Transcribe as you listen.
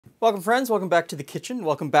Welcome friends, welcome back to the kitchen,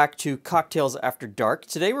 welcome back to Cocktails After Dark.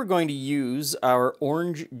 Today we're going to use our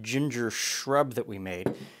Orange Ginger Shrub that we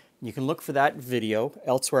made. You can look for that video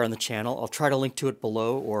elsewhere on the channel. I'll try to link to it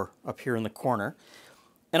below or up here in the corner.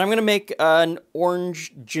 And I'm going to make an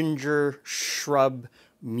Orange Ginger Shrub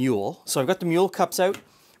Mule. So I've got the mule cups out.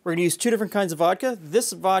 We're going to use two different kinds of vodka.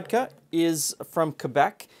 This vodka is from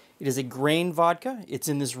Quebec. It is a grain vodka. It's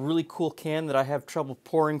in this really cool can that I have trouble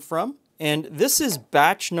pouring from. And this is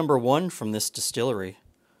batch number 1 from this distillery.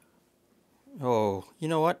 Oh, you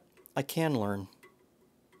know what? I can learn.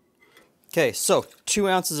 Okay, so 2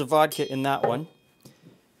 ounces of vodka in that one.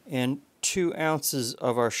 And 2 ounces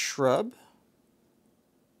of our shrub.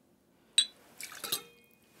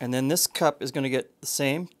 And then this cup is going to get the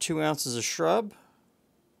same, 2 ounces of shrub.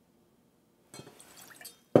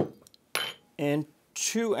 And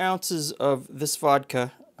 2 ounces of this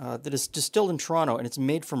vodka. That is distilled in Toronto, and it's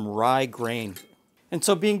made from rye grain. And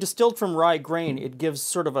so being distilled from rye grain, it gives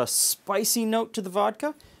sort of a spicy note to the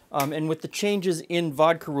vodka. And with the changes in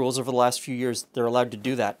vodka rules over the last few years, they're allowed to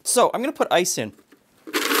do that. So I'm going to put ice in.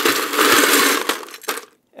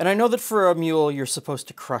 And I know that for a mule, you're supposed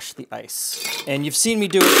to crush the ice. And you've seen me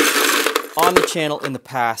do it on the channel in the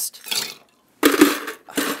past.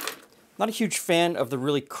 Not a huge fan of the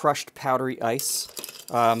really crushed powdery ice.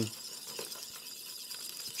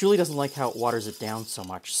 Julie doesn't like how it waters it down so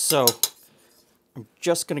much, so I'm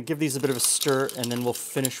just going to give these a bit of a stir, and then we'll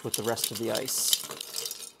finish with the rest of the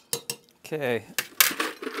ice. Okay.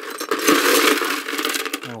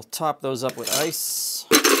 And we'll top those up with ice.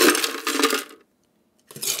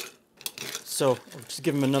 So I'll just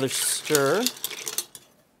give them another stir.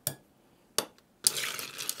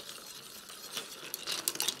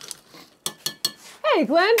 Hey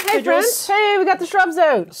Glenn, hey friends, hey, we got the shrubs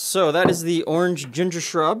out. So that is the Orange Ginger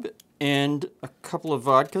Shrub and a couple of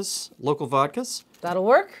vodkas, local vodkas. That'll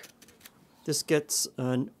work. This gets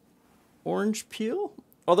an orange peel,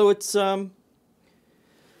 although it's orange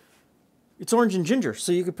and ginger,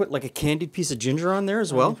 so you could put like a candied piece of ginger on there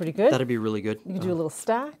as well. Pretty good. That'd be really good. You could do a little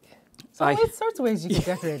stack. So all sorts of ways you can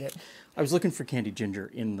decorate it. I was looking for candied ginger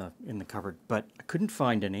in the cupboard, but I couldn't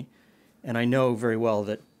find any, and I know very well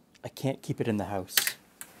that I can't keep it in the house.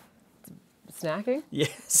 Snacking?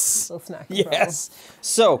 Yes. A little snacking. Yes.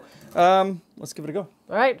 Problem. So, let's give it a go.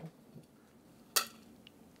 All right.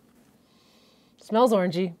 Smells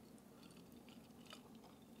orangey.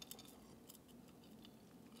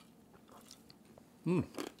 Okay,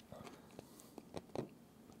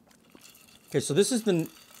 so this is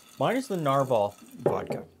mine is the Narwhal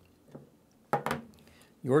vodka.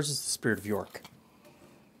 Yours is the Spirit of York.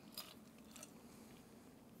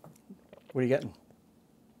 What are you getting?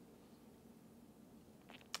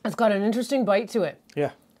 It's got an interesting bite to it.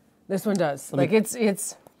 Yeah. This one does. Let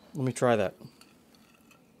me try that.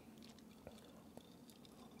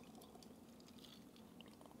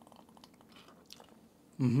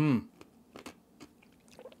 Well,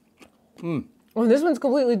 this one's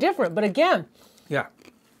completely different, but again, yeah,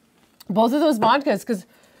 both of those vodkas, because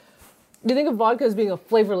you think of vodka as being a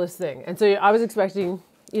flavorless thing, and so I was expecting,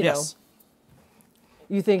 you know,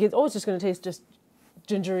 you think it's just going to taste just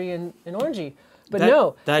gingery and orangey. But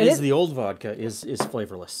no. That is the old vodka is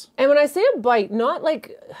flavorless. And when I say a bite, not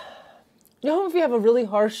like, you know if you have a really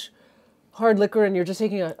harsh, hard liquor and you're just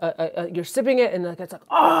taking you're sipping it and it's like,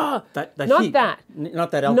 not heat. that.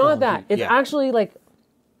 Not that alcohol. Not that. Heat. It's actually like,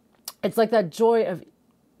 it's like that joy of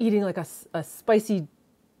eating like a spicy,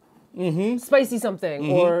 spicy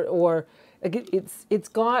something, or like it's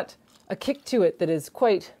got a kick to it that is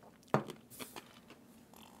quite.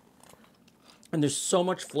 And there's so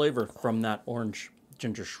much flavor from that Orange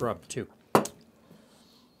Ginger Shrub, too.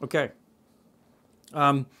 Okay.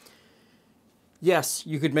 Yes,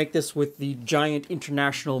 you could make this with the giant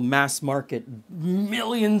international mass market,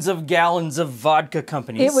 millions of gallons of vodka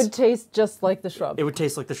companies. It would taste just like the shrub. It would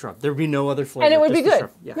taste like the shrub. There would be no other flavor. And it would be good.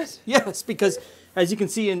 Yes. Yes, because as you can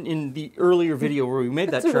see in the earlier video where we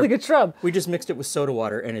made that shrub, a really good shrub. We just mixed it with soda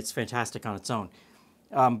water, and it's fantastic on its own.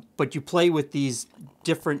 But you play with these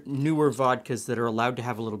different newer vodkas that are allowed to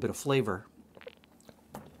have a little bit of flavor.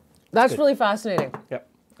 That's really fascinating. Yep.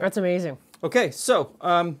 That's amazing. Okay, so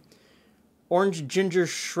Orange Ginger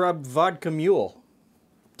Shrub Vodka Mule.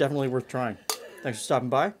 Definitely worth trying. Thanks for stopping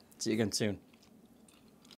by. See you again soon.